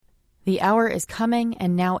The hour is coming,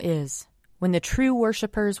 and now is, when the true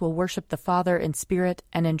worshippers will worship the Father in spirit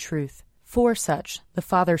and in truth. For such, the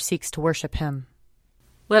Father seeks to worship him.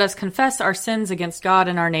 Let us confess our sins against God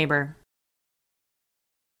and our neighbor.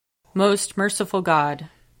 Most merciful God,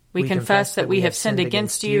 we confess that we have sinned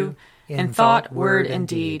against you in thought, word, and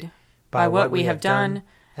deed, by what we have done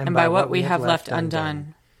and by what we have left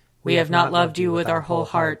undone. We have not loved you with our whole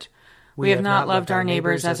heart. We have not loved our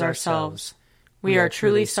neighbors as ourselves. We are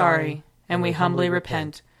truly sorry, and we humbly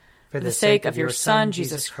repent. For the sake of your Son,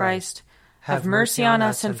 Jesus Christ, have mercy on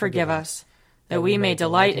us and forgive us, that we may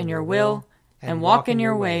delight in your will and walk in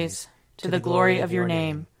your ways, to the glory of your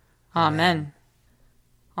name. Amen.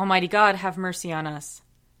 Almighty God, have mercy on us.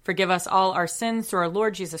 Forgive us all our sins through our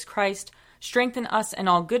Lord Jesus Christ. Strengthen us in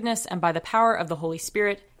all goodness, and by the power of the Holy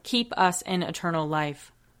Spirit, keep us in eternal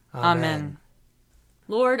life. Amen.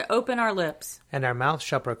 Lord, open our lips, and our mouth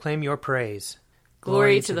shall proclaim your praise.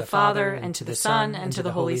 Glory to the Father, and to the Son, and to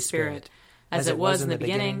the Holy Spirit, as it was in the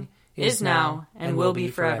beginning, is now, and will be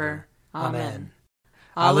forever. Amen.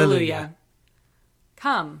 Alleluia.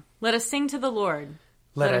 Come, let us sing to the Lord.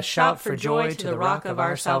 Let us shout for joy to the rock of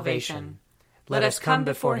our salvation. Let us come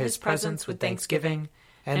before his presence with thanksgiving,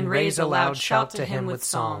 and raise a loud shout to him with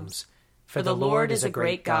psalms. For the Lord is a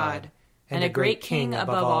great God, and a great King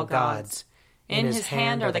above all gods. In his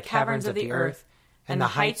hand are the caverns of the earth, and the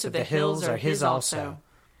heights of the hills are his also.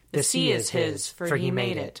 The sea is his, for he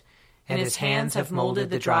made it, and his hands have molded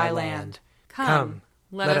the dry land. Come,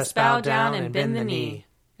 let us bow down and bend the knee,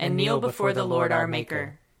 and kneel before the Lord our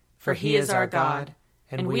Maker. For he is our God,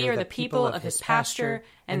 and we are the people of his pasture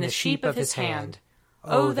and the sheep of his hand.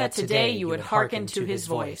 Oh, that today you would hearken to his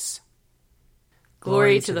voice.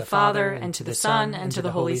 Glory to the Father, and to the Son, and to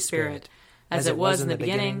the Holy Spirit, as it was in the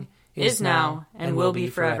beginning, is now, and will be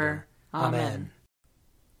forever. Amen.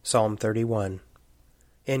 Psalm 31.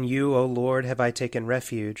 In you, O Lord, have I taken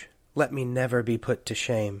refuge. Let me never be put to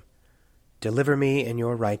shame. Deliver me in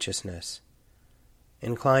your righteousness.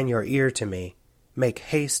 Incline your ear to me. Make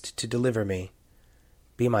haste to deliver me.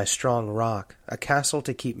 Be my strong rock, a castle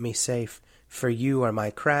to keep me safe, for you are my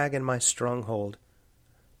crag and my stronghold.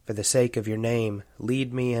 For the sake of your name,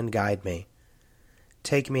 lead me and guide me.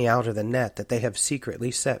 Take me out of the net that they have secretly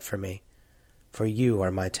set for me, for you are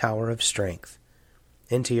my tower of strength.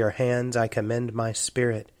 Into your hands I commend my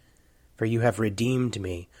spirit, for you have redeemed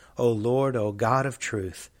me, O Lord, O God of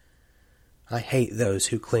truth. I hate those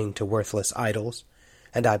who cling to worthless idols,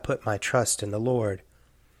 and I put my trust in the Lord.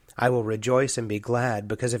 I will rejoice and be glad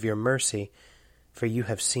because of your mercy, for you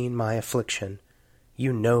have seen my affliction.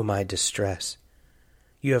 You know my distress.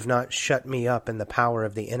 You have not shut me up in the power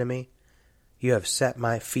of the enemy. You have set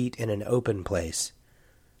my feet in an open place.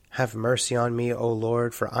 Have mercy on me, O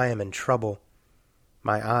Lord, for I am in trouble.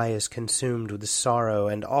 My eye is consumed with sorrow,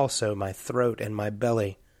 and also my throat and my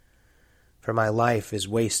belly. For my life is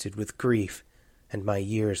wasted with grief, and my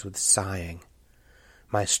years with sighing.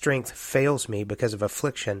 My strength fails me because of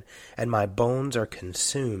affliction, and my bones are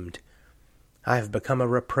consumed. I have become a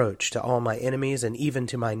reproach to all my enemies, and even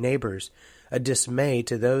to my neighbors, a dismay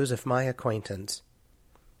to those of my acquaintance.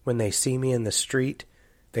 When they see me in the street,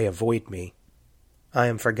 they avoid me. I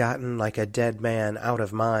am forgotten like a dead man out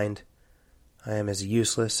of mind. I am as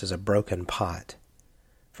useless as a broken pot.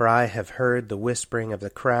 For I have heard the whispering of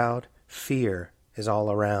the crowd. Fear is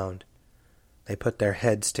all around. They put their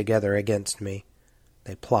heads together against me.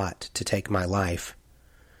 They plot to take my life.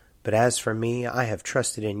 But as for me, I have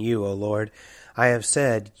trusted in you, O Lord. I have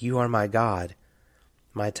said, you are my God.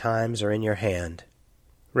 My times are in your hand.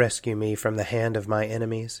 Rescue me from the hand of my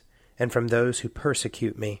enemies, and from those who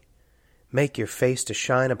persecute me. Make your face to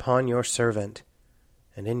shine upon your servant,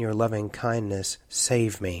 and in your loving kindness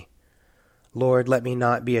save me. Lord, let me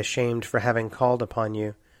not be ashamed for having called upon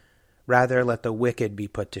you. Rather, let the wicked be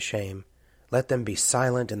put to shame. Let them be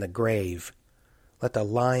silent in the grave. Let the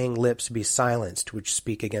lying lips be silenced which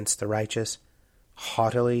speak against the righteous,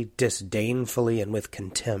 haughtily, disdainfully, and with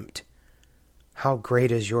contempt. How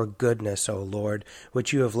great is your goodness, O Lord,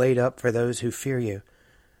 which you have laid up for those who fear you,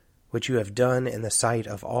 which you have done in the sight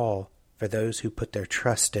of all for those who put their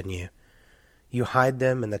trust in you. You hide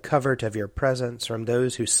them in the covert of your presence from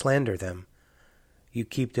those who slander them. You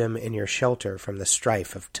keep them in your shelter from the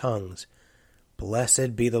strife of tongues.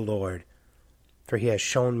 Blessed be the Lord, for he has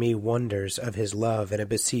shown me wonders of his love in a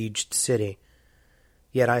besieged city.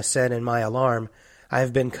 Yet I said in my alarm, I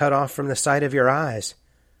have been cut off from the sight of your eyes.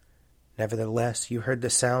 Nevertheless, you heard the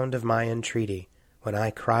sound of my entreaty when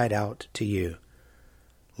I cried out to you.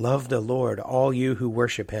 Love the Lord, all you who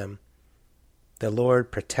worship him. The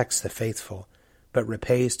Lord protects the faithful, but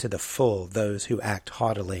repays to the full those who act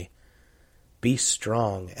haughtily. Be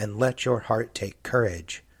strong, and let your heart take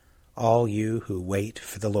courage, all you who wait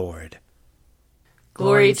for the Lord.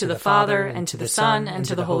 Glory to the Father, and to the Son, and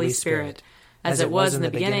to the Holy Spirit, as it was in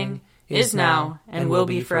the beginning, is now, and will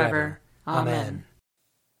be forever. Amen.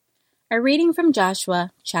 A reading from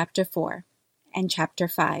Joshua chapter 4 and chapter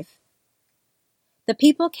 5. The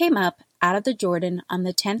people came up out of the Jordan on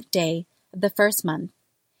the 10th day of the first month,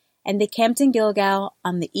 and they camped in Gilgal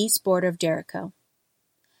on the east border of Jericho.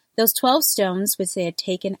 Those 12 stones which they had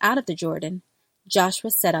taken out of the Jordan,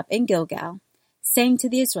 Joshua set up in Gilgal, saying to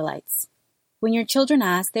the Israelites, "When your children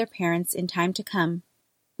ask their parents in time to come,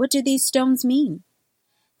 'What do these stones mean?'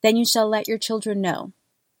 then you shall let your children know.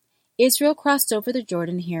 Israel crossed over the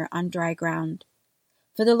Jordan here on dry ground.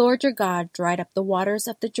 For the Lord your God dried up the waters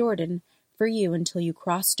of the Jordan for you until you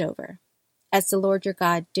crossed over, as the Lord your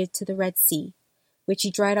God did to the Red Sea, which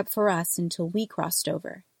he dried up for us until we crossed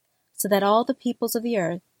over, so that all the peoples of the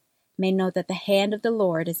earth may know that the hand of the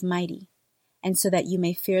Lord is mighty, and so that you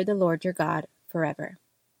may fear the Lord your God forever."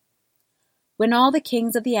 When all the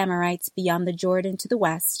kings of the Amorites beyond the Jordan to the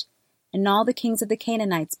west, and all the kings of the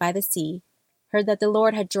Canaanites by the sea, heard that the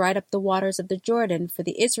Lord had dried up the waters of the Jordan for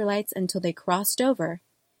the Israelites until they crossed over,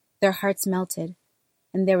 their hearts melted,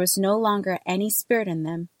 and there was no longer any spirit in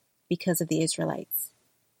them because of the Israelites.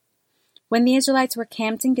 When the Israelites were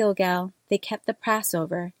camped in Gilgal, they kept the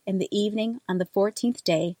Passover in the evening on the 14th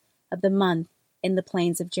day of the month in the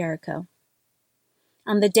plains of Jericho.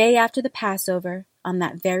 On the day after the Passover, on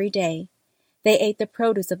that very day, they ate the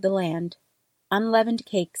produce of the land, unleavened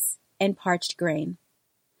cakes, and parched grain.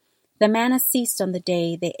 The manna ceased on the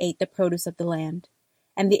day they ate the produce of the land,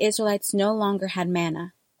 and the Israelites no longer had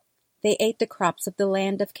manna. They ate the crops of the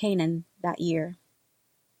land of Canaan that year.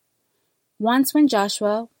 Once when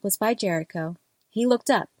Joshua was by Jericho, he looked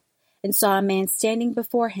up and saw a man standing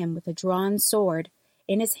before him with a drawn sword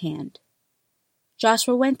in his hand.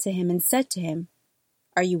 Joshua went to him and said to him,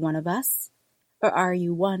 "Are you one of us, or are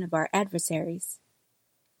you one of our adversaries?"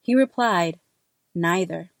 He replied,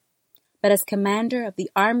 "Neither, but as commander of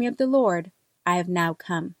the army of the Lord I have now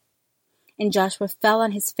come." And Joshua fell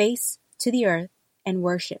on his face to the earth and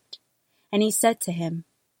worshipped. And he said to him,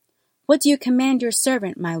 "What do you command your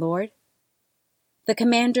servant, my lord?" The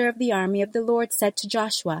commander of the army of the Lord said to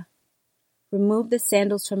Joshua, "Remove the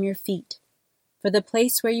sandals from your feet, for the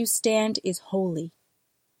place where you stand is holy."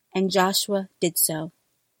 And Joshua did so.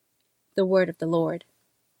 The word of the Lord.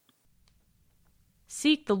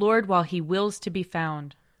 Seek the Lord while he wills to be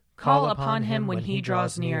found. Call upon him when he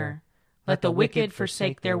draws near. Let the wicked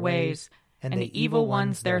forsake their ways, and the evil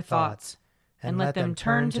ones their thoughts. And let them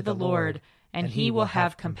turn to the Lord, and he will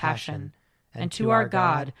have compassion. And to our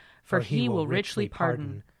God, for he will richly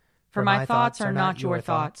pardon. For my thoughts are not your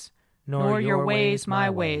thoughts, nor your ways my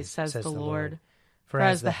ways, says the Lord. For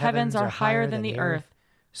as the heavens are higher than the earth,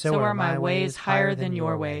 so are my ways higher than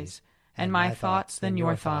your ways, and my thoughts than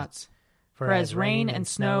your thoughts. For as rain and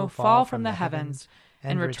snow fall from the heavens,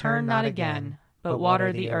 and return not again, but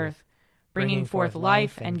water the earth, bringing forth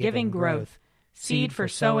life and giving growth, seed for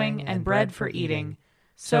sowing and bread for eating,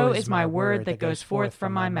 so is my word that goes forth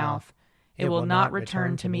from my mouth. It will not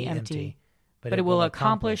return to me empty, but it will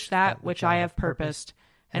accomplish that which I have purposed,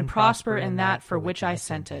 and prosper in that for which I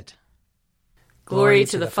sent it. Glory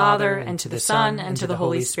to the Father, and to the Son, and to the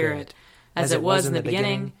Holy Spirit, as it was in the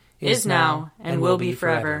beginning, is now, and will be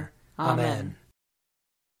forever. Amen.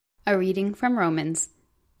 A reading from Romans,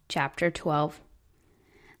 chapter 12.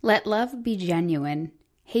 Let love be genuine.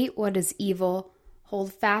 Hate what is evil.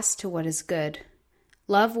 Hold fast to what is good.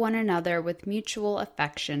 Love one another with mutual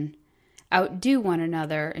affection. Outdo one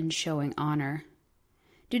another in showing honor.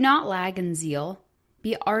 Do not lag in zeal.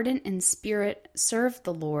 Be ardent in spirit. Serve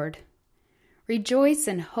the Lord. Rejoice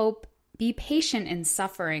in hope. Be patient in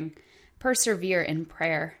suffering. Persevere in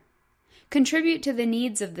prayer. Contribute to the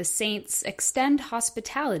needs of the saints. Extend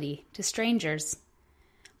hospitality to strangers.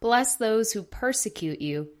 Bless those who persecute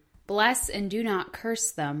you. Bless and do not curse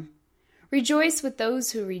them. Rejoice with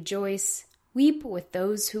those who rejoice. Weep with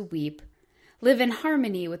those who weep. Live in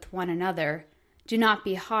harmony with one another. Do not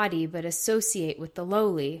be haughty, but associate with the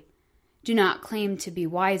lowly. Do not claim to be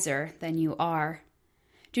wiser than you are.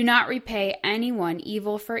 Do not repay anyone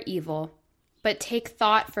evil for evil, but take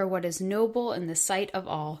thought for what is noble in the sight of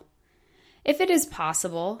all. If it is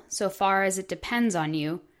possible, so far as it depends on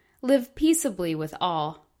you, live peaceably with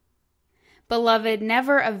all. Beloved,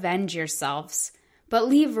 never avenge yourselves, but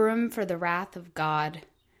leave room for the wrath of God.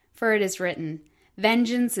 For it is written,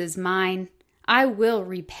 "Vengeance is mine, I will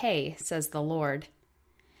repay," says the Lord.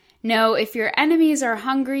 No, if your enemies are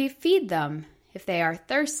hungry, feed them. If they are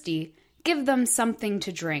thirsty, give them something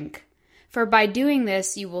to drink. for by doing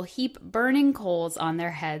this you will heap burning coals on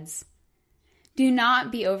their heads. Do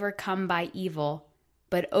not be overcome by evil,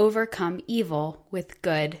 but overcome evil with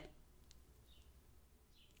good."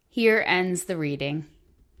 Here ends the reading.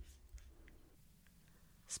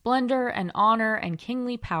 Splendor and honor and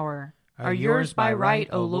kingly power are yours by right,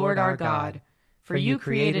 O Lord our God, for you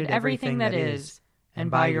created everything that is, and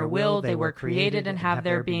by your will they were created and have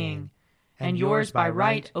their being. And yours by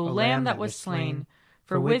right, O Lamb that was slain,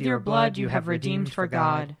 for with your blood you have redeemed for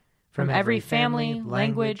God, from every family,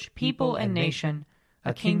 language, people, and nation,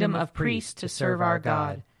 a kingdom of priests to serve our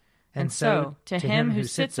God. And so, to him who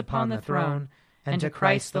sits upon the throne, and to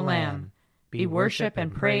Christ the Lamb, be worship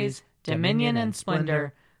and praise, dominion and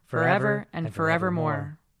splendor, forever and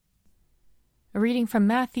forevermore. A reading from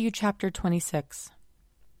Matthew chapter 26.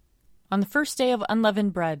 On the first day of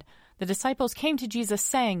unleavened bread, the disciples came to Jesus,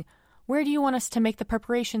 saying, "Where do you want us to make the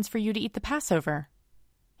preparations for you to eat the Passover?"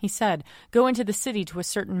 He said, "Go into the city to a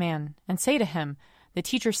certain man, and say to him, 'The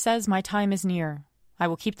teacher says my time is near. I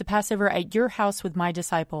will keep the Passover at your house with my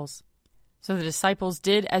disciples.'" So the disciples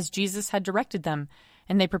did as Jesus had directed them,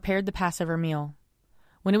 and they prepared the Passover meal.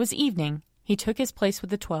 When it was evening, he took his place with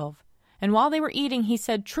the 12, and while they were eating, he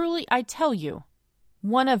said, "Truly I tell you,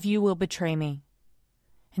 one of you will betray me."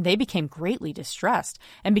 And they became greatly distressed,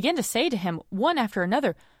 and began to say to him, one after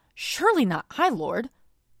another, "Surely not I, Lord."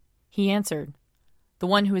 He answered, "The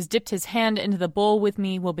one who has dipped his hand into the bowl with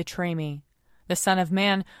me will betray me. The Son of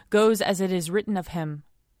Man goes as it is written of him.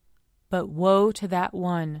 But woe to that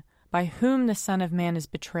one by whom the Son of Man is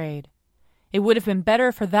betrayed. It would have been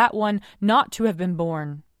better for that one not to have been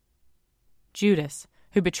born." Judas,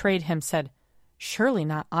 who betrayed him, said, "Surely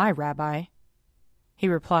not I, Rabbi." He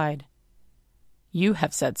replied, "You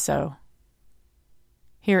have said so."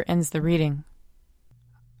 Here ends the reading.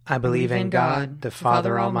 I believe in God, the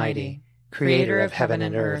Father Almighty, creator of heaven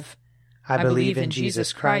and earth. I believe in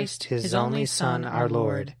Jesus Christ, his only Son, our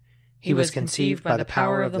Lord. He was conceived by the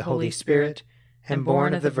power of the Holy Spirit and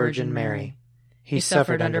born of the Virgin Mary. He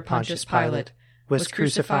suffered under Pontius Pilate, was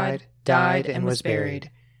crucified, died, and was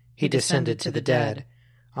buried. He descended to the dead.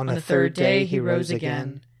 On the third day he rose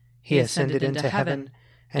again. He ascended into heaven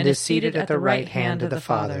and is seated at the right hand of the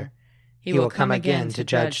Father. He will come again to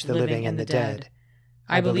judge the living and the dead.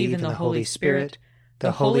 I believe in the Holy Spirit,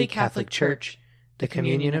 the Holy Catholic Church, the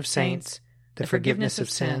communion of saints, the forgiveness of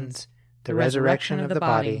sins, the resurrection of the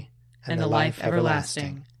body, and the life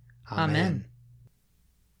everlasting. Amen.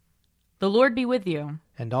 The Lord be with you.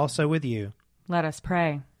 And also with you. Let us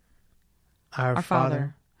pray. Our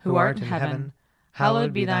Father, who art in heaven,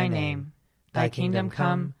 hallowed be thy name. Thy kingdom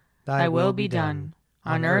come, thy will be done,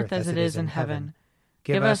 on earth as it is in heaven.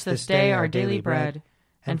 Give us this day our daily bread,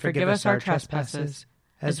 and forgive us our trespasses,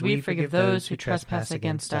 as we forgive those who trespass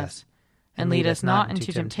against us. And lead us not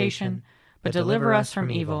into temptation, but deliver us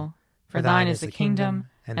from evil. For thine is the kingdom,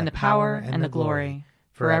 and the power, and the glory,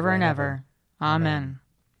 forever and ever. Amen.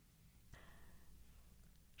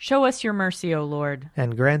 Show us your mercy, O Lord.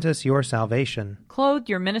 And grant us your salvation. Clothe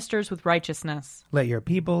your ministers with righteousness. Let your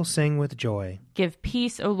people sing with joy. Give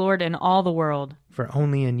peace, O Lord, in all the world. For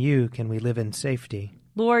only in you can we live in safety.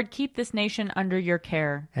 Lord, keep this nation under your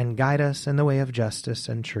care. And guide us in the way of justice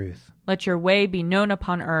and truth. Let your way be known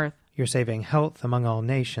upon earth. Your saving health among all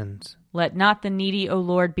nations. Let not the needy, O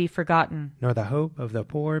Lord, be forgotten. Nor the hope of the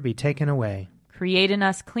poor be taken away. Create in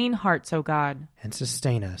us clean hearts, O God. And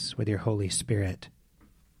sustain us with your Holy Spirit.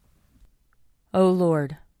 O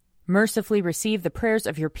Lord, mercifully receive the prayers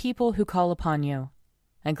of your people who call upon you,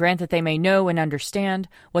 and grant that they may know and understand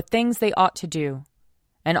what things they ought to do,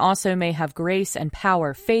 and also may have grace and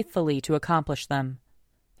power faithfully to accomplish them.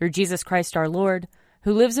 Through Jesus Christ our Lord,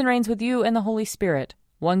 who lives and reigns with you in the Holy Spirit,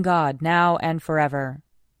 one God, now and forever.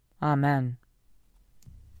 Amen.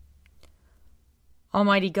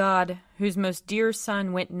 Almighty God, whose most dear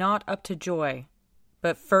Son went not up to joy,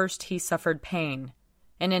 but first he suffered pain,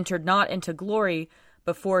 and entered not into glory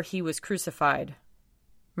before he was crucified,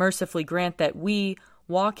 mercifully grant that we,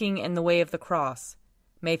 walking in the way of the cross,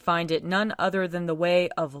 may find it none other than the way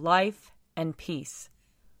of life and peace.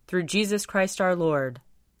 Through Jesus Christ our Lord.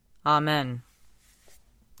 Amen.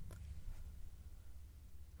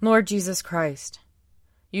 Lord Jesus Christ,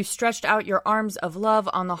 you stretched out your arms of love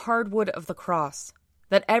on the hard wood of the cross,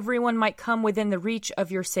 that everyone might come within the reach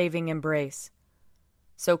of your saving embrace.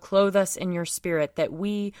 So clothe us in your Spirit, that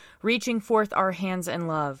we, reaching forth our hands in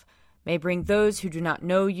love, may bring those who do not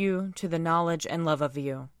know you to the knowledge and love of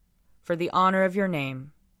you. For the honor of your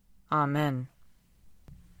name. Amen.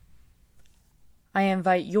 I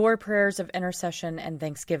invite your prayers of intercession and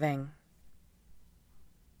thanksgiving.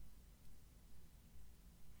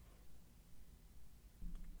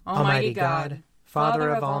 Almighty God, Father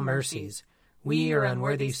of all mercies, we, your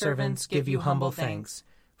unworthy servants, give you humble thanks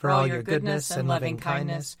for all your goodness and loving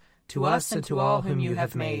kindness to us and to all whom you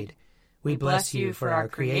have made. We bless you for our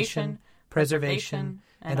creation, preservation,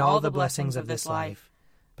 and all the blessings of this life,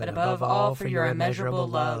 but above all for your immeasurable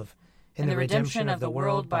love in the redemption of the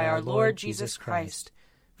world by our Lord Jesus Christ,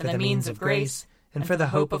 for the means of grace and for the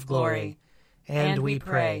hope of glory. And we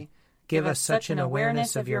pray, give us such an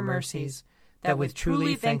awareness of your mercies that with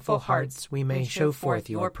truly thankful hearts we may show forth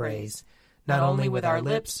your praise, not only with our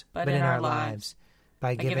lips but in our lives,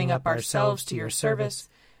 by giving up ourselves to your service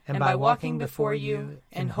and by walking before you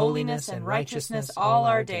in holiness and righteousness all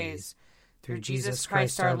our days, through Jesus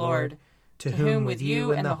Christ our Lord, to whom with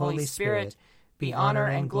you and the Holy Spirit be honor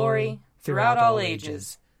and glory throughout all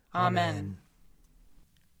ages. Amen.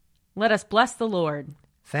 Let us bless the Lord.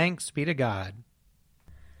 Thanks be to God.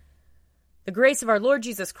 The grace of our Lord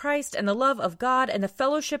Jesus Christ and the love of God and the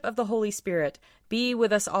fellowship of the Holy Spirit be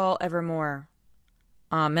with us all evermore.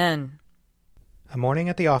 Amen. A Morning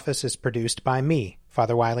at the Office is produced by me,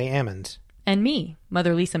 Father Wiley Ammons. And me,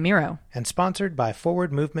 Mother Lisa Meirow. And sponsored by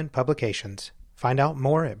Forward Movement Publications. Find out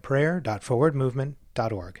more at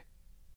prayer.forwardmovement.org.